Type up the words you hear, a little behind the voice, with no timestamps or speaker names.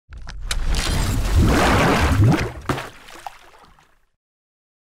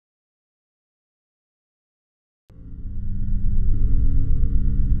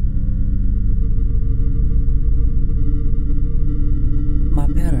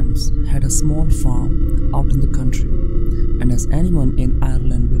had a small farm out in the country, and as anyone in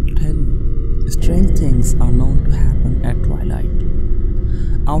Ireland will tell you, strange things are known to happen at twilight.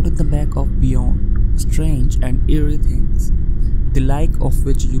 Out in the back of beyond, strange and eerie things, the like of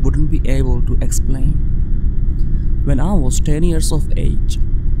which you wouldn't be able to explain. When I was 10 years of age,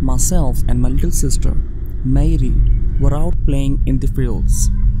 myself and my little sister, Mary, were out playing in the fields.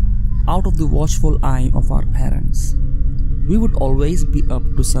 Out of the watchful eye of our parents, we would always be up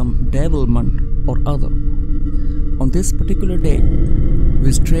to some devilment or other. On this particular day,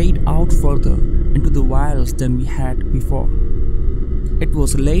 we strayed out further into the wilds than we had before. It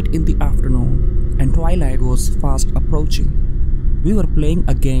was late in the afternoon, and twilight was fast approaching. We were playing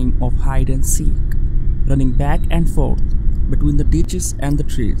a game of hide and seek, running back and forth between the ditches and the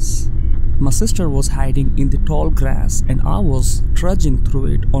trees. My sister was hiding in the tall grass, and I was trudging through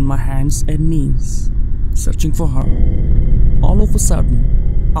it on my hands and knees, searching for her. All of a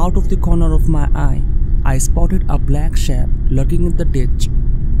sudden, out of the corner of my eye, I spotted a black shape lurking in the ditch.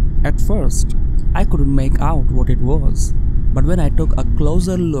 At first, I couldn't make out what it was, but when I took a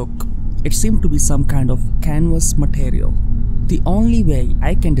closer look, it seemed to be some kind of canvas material. The only way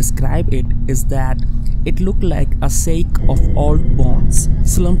I can describe it is that it looked like a sack of old bones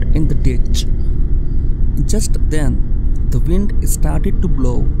slumped in the ditch. Just then, the wind started to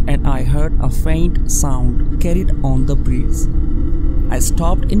blow and I heard a faint sound carried on the breeze. I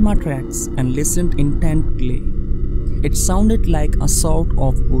stopped in my tracks and listened intently. It sounded like a sort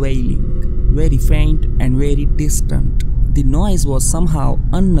of wailing, very faint and very distant. The noise was somehow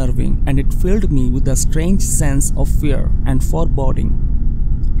unnerving, and it filled me with a strange sense of fear and foreboding.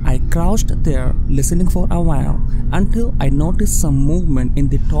 I crouched there listening for a while until I noticed some movement in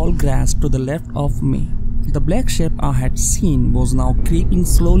the tall grass to the left of me. The black shape I had seen was now creeping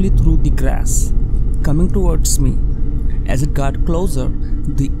slowly through the grass, coming towards me. As it got closer,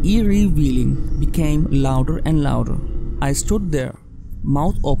 the eerie wailing became louder and louder. I stood there,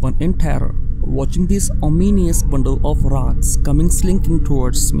 mouth open in terror, watching this ominous bundle of rocks coming slinking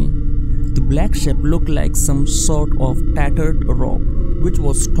towards me. The black shape looked like some sort of tattered robe, which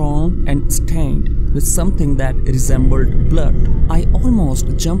was torn and stained with something that resembled blood. I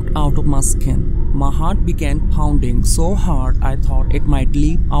almost jumped out of my skin. My heart began pounding so hard I thought it might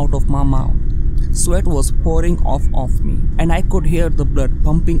leap out of my mouth. Sweat was pouring off of me, and I could hear the blood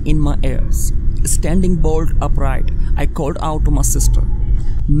pumping in my ears. Standing bolt upright, I called out to my sister.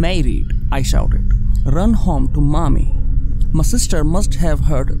 "Mary," I shouted, "run home to Mommy." My sister must have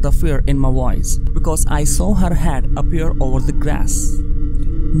heard the fear in my voice, because I saw her head appear over the grass.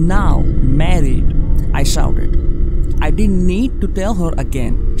 "Now, Mary," I shouted. I didn't need to tell her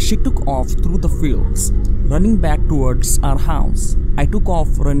again. She took off through the fields, running back towards our house. I took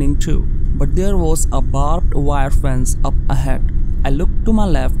off running too, but there was a barbed wire fence up ahead. I looked to my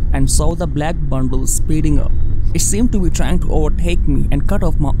left and saw the black bundle speeding up. It seemed to be trying to overtake me and cut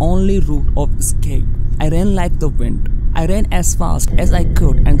off my only route of escape. I ran like the wind. I ran as fast as I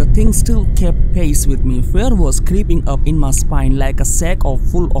could, and the thing still kept pace with me. Fear was creeping up in my spine like a sack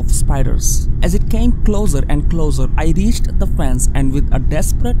full of spiders. As it came closer and closer, I reached the fence, and with a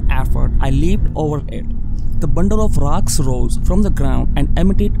desperate effort, I leaped over it. The bundle of rocks rose from the ground and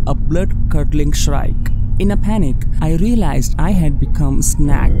emitted a blood-curdling shriek. In a panic, I realized I had become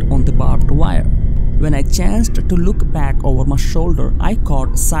snagged on the barbed wire. When I chanced to look back over my shoulder, I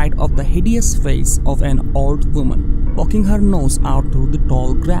caught sight of the hideous face of an old woman, poking her nose out through the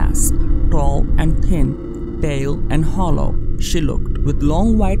tall grass. Tall and thin, pale and hollow, she looked, with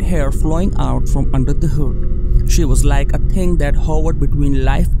long white hair flowing out from under the hood. She was like a thing that hovered between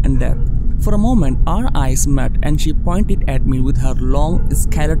life and death. For a moment, our eyes met, and she pointed at me with her long,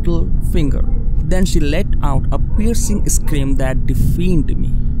 skeletal finger. Then she let out a piercing scream that deafened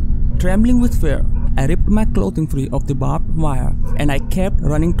me. Trembling with fear, I ripped my clothing free of the barbed wire, and I kept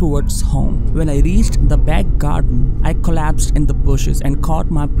running towards home. When I reached the back garden, I collapsed in the bushes and caught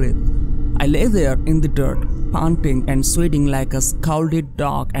my breath. I lay there in the dirt, panting and sweating like a scalded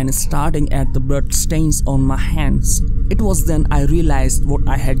dog and staring at the blood stains on my hands. It was then I realized what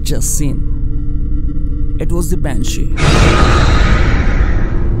I had just seen. It was the Banshee,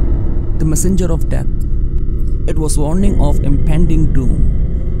 the messenger of death. It was warning of impending doom.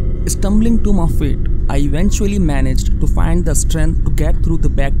 Stumbling to my feet, I eventually managed to find the strength to get through the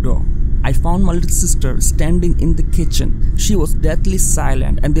back door. I found my little sister standing in the kitchen. She was deathly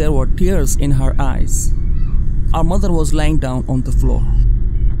silent, and there were tears in her eyes. Our mother was lying down on the floor.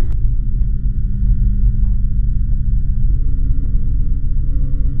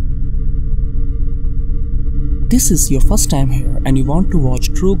 this is your first time here and you want to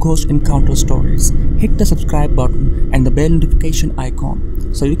watch true ghost encounter stories, hit the subscribe button and the bell notification icon.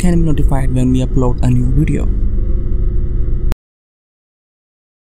 so you can be notified when we upload a new video.